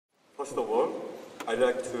First of all, I'd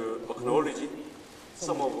like to acknowledge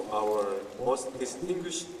some of our most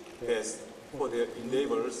distinguished guests for their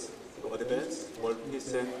endeavors to advance world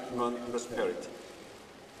peace and human prosperity.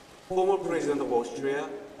 Former President of Austria,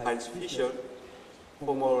 Heinz Fischer,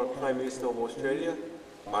 former Prime Minister of Australia,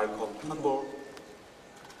 Malcolm Turnbull,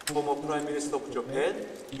 former Prime Minister of Japan,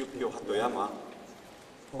 Yukio Hatoyama,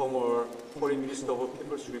 former Foreign Minister of the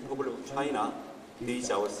People's Republic of China, Li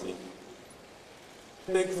Jiaoxin.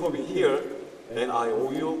 Thank you for being here, and I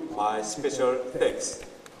owe you my special thanks.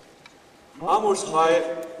 I'm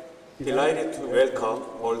also delighted to welcome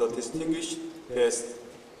all the distinguished guests,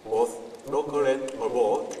 both local and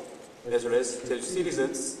abroad, as well as Jeju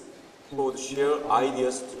citizens who would share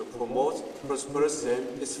ideas to promote prosperous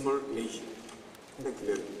and peaceful Asia. Thank you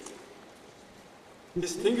very much.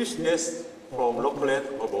 Distinguished guests from local and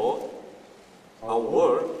abroad, our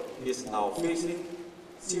world is now facing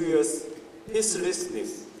serious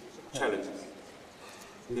peacelessness challenges.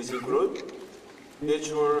 These include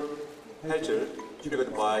natural hazards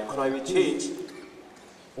triggered by climate change,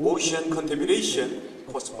 ocean contamination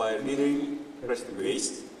caused by littering plastic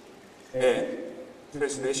waste, and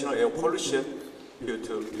transnational air pollution due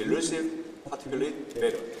to elusive particulate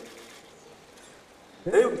matter.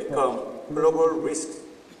 They have become global risks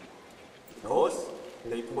because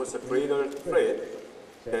they pose a greater threat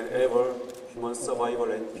than ever human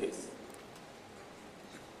survival and peace.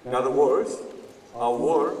 In other words, our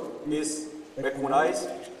world is recognized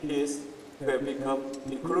peace to have become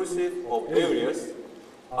inclusive of areas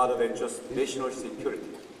other than just national security.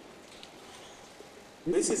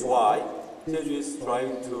 This is why Jeju is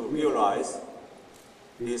trying to realize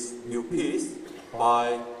this new peace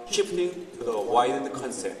by shifting to the widened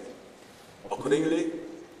concept. Accordingly,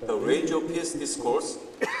 the range of peace discourse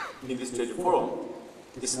in this Jejuporum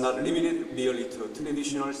is not limited merely to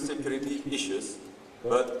traditional security issues,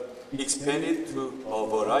 but expanded to a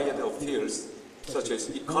variety of fields such as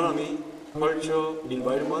economy, culture,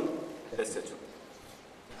 environment, etc.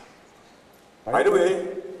 By the way,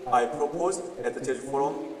 I proposed at the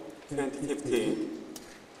Jejuporum 2015,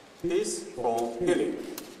 peace from healing.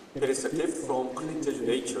 It is a gift from clean Jeju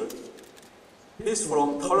nature. Peace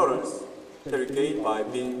from tolerance that we gain by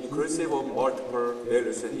being inclusive of multiple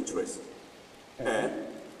values and interests. And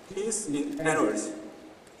peace in energy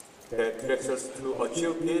that directs us to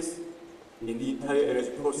achieve peace in the entire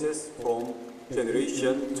energy process from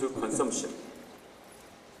generation to consumption.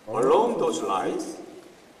 Along those lines,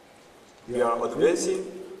 we are advancing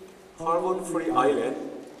carbon-free island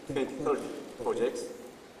 2030 projects,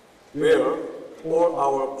 where all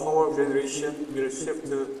our power generation will shift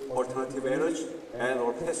to alternative energy and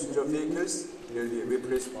our passenger vehicles will be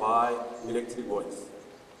replaced by electric ones.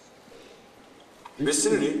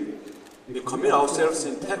 Recently, we commit ourselves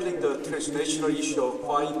in tackling the transnational issue of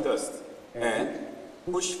fine dust and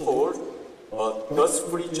push forward a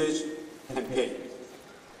dust-free Jeju campaign.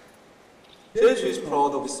 Jeju is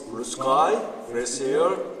proud of its blue sky, fresh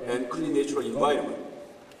air, and clean natural environment.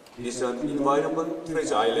 It is an environment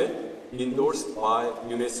treasure island endorsed by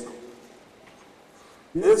UNESCO.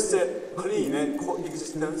 We have set clean and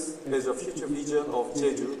coexistence as a future vision of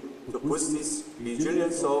Jeju to boost its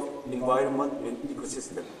resilience of environment and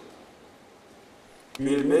ecosystem.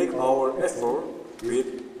 We will make our effort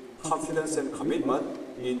with confidence and commitment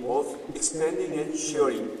in both expanding and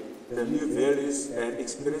sharing the new values and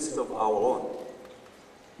experiences of our own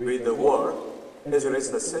with the world as well as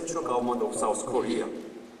the central government of South Korea.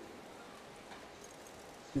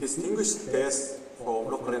 Distinguished guests from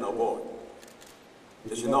local and abroad.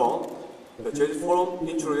 As you know, the Jejuporum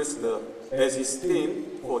introduced as its theme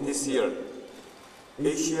for this year,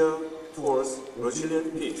 Asia towards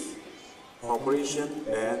resilient peace, cooperation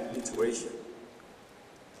and integration.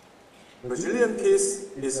 Resilient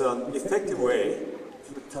peace is an effective way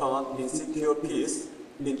to turn insecure peace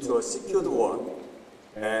into a secured one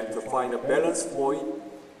and to find a balance point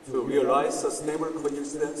to realize sustainable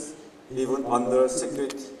coexistence even under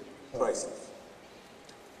security crisis.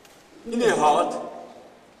 In their heart,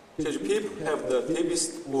 Jeju people have the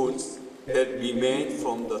deepest wounds that remain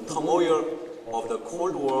from the turmoil of the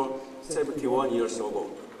Cold War 71 years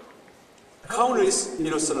ago. Countless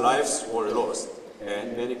innocent lives were lost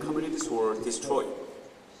and many communities were destroyed.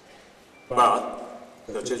 But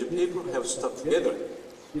the Jeju people have stuck together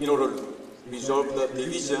in order to resolve the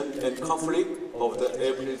division and conflict of the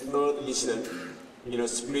April 3rd incident in a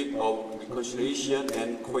spirit of reconciliation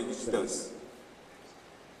and coexistence.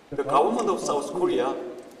 The government of South Korea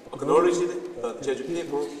acknowledged the Jeju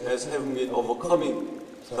people as having been overcoming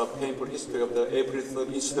the painful history of the April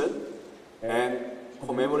 3rd incident and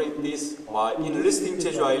commemorate this by enlisting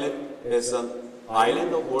Jeju Island as an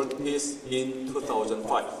Island of World Peace in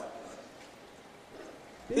 2005.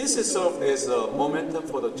 This has served as a momentum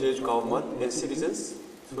for the Jeju government and citizens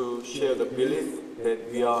to share the belief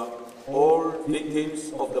that we are all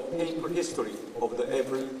victims of the painful history of the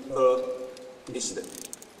April 3rd incident,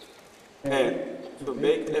 and to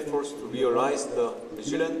make efforts to realize the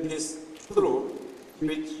resilient peace through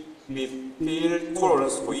which we feel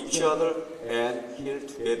tolerance for each other and heal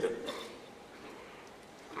together.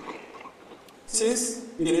 Since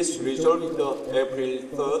it is resolved in the April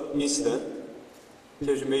 3rd incident,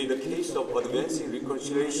 Jeju made the case of advancing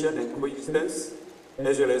reconciliation and coexistence,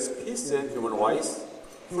 as well as peace and human rights,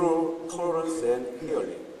 through tolerance and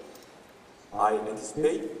healing. I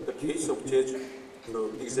anticipate the case of Jeju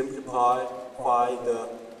to exemplify the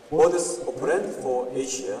modus operandi for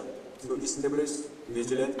Asia to establish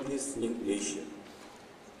resilient peace in Asia.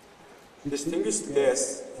 Distinguished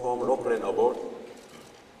guests from local and abroad,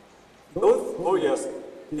 North Korea's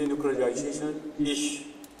denuclearization issue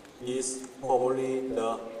is probably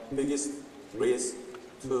the biggest risk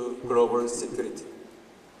to global security.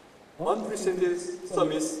 Unprecedented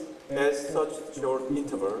summits at such short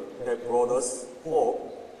interval have brought us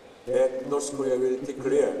hope that North Korea will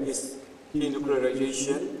declare its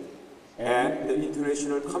denuclearization, and the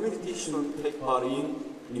international community should take part in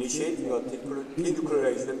initiating a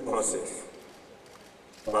denuclearization process.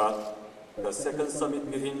 But the second summit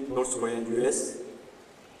between North Korea and US,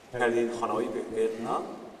 held in Hanoi, Vietnam,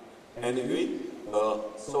 and with the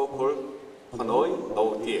so-called Hanoi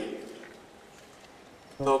No Deal.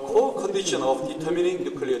 The core condition of determining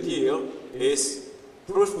nuclear deal is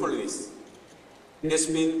truthfulness. It has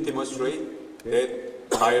been demonstrated that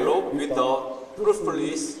dialogue without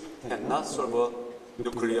truthfulness cannot solve a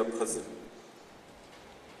nuclear puzzle.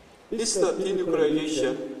 It's the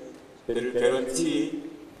denuclearization that will guarantee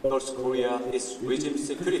North Korea its regime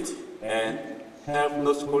security and help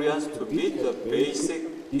North Koreans to meet the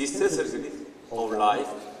basic necessities of life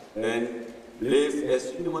and live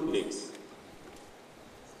as human beings.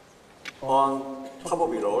 On top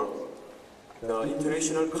of it all, the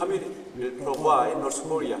international community will provide North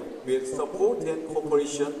Korea with support and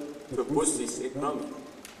cooperation to boost its economy.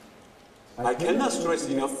 I cannot stress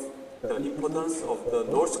enough the importance of the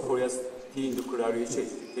North Korea's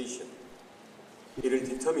denuclearization. It will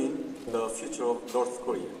determine the future of North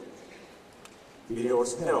Korea. It will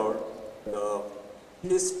also herald the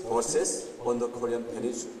peace process on the Korean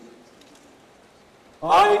Peninsula.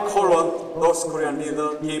 I call on North Korean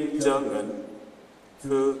leader Kim Jong-un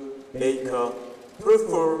to make a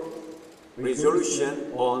fruitful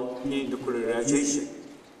resolution on denuclearization.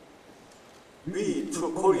 We,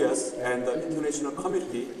 two Koreas and the international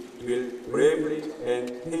community, will bravely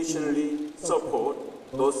and patiently support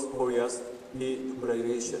North Korea's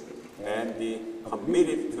denuclearization and be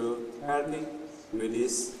committed to helping with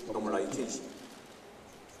its normalization.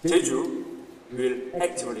 Jeju will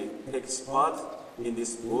actively take part in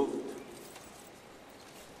this movement.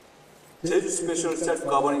 Jeju Special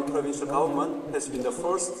Self-Governing Provincial Government has been the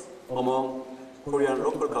first among Korean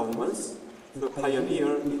local governments to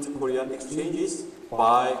pioneer inter-Korean exchanges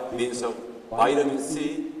by means of vitamin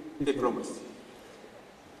C diplomacy.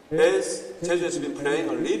 As Jeju has been playing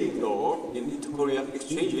a leading role in inter-Korean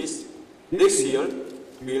exchanges, next year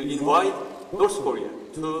we will invite North Korea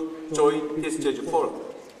to join this Jejuporum,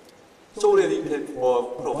 so that it can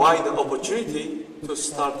provide the opportunity to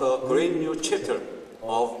start a great new chapter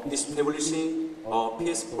of establishing a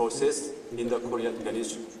peace process in the Korean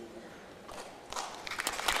Peninsula.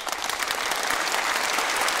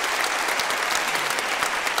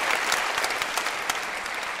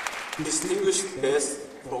 Distinguished guests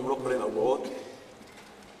from local and abroad,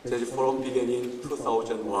 Jejuporum began in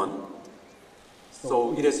 2001,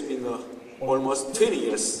 so it has been almost 20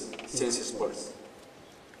 years since its birth.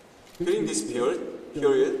 During this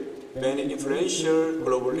period, many influential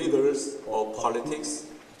global leaders of politics,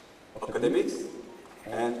 academics,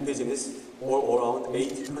 and business all around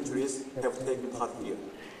 80 countries have taken part here.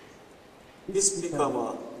 This became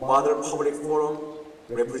a model public forum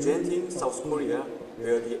representing South Korea,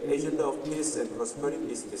 where the agenda of peace and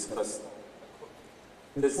prosperity is discussed.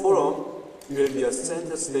 The forum will be a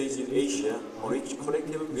center stage in Asia on which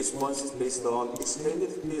collective responses based on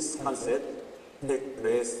extended peace concept take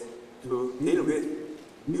place to deal with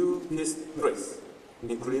new peace threats,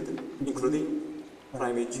 including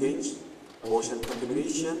climate change, ocean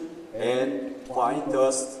contamination, and fine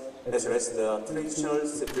dust, as well as the traditional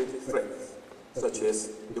security threats, such as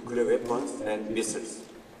nuclear weapons and missiles.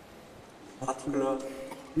 Particularly,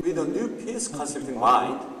 with a new peace concept in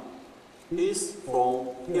mind, peace from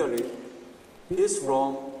healing, peace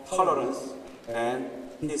from tolerance, and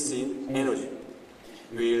peace in energy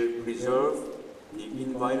will preserve the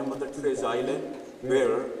environmental treasure island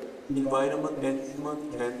where environment and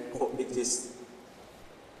human can coexist.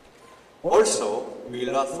 Also, we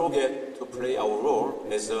will not forget to play our role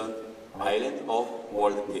as an island of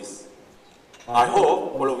world peace. I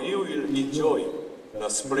hope all of you will enjoy the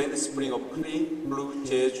splendid spring of clean blue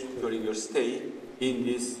Jeju during your stay in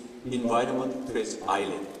this environment treasure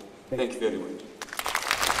island. Thank you very much.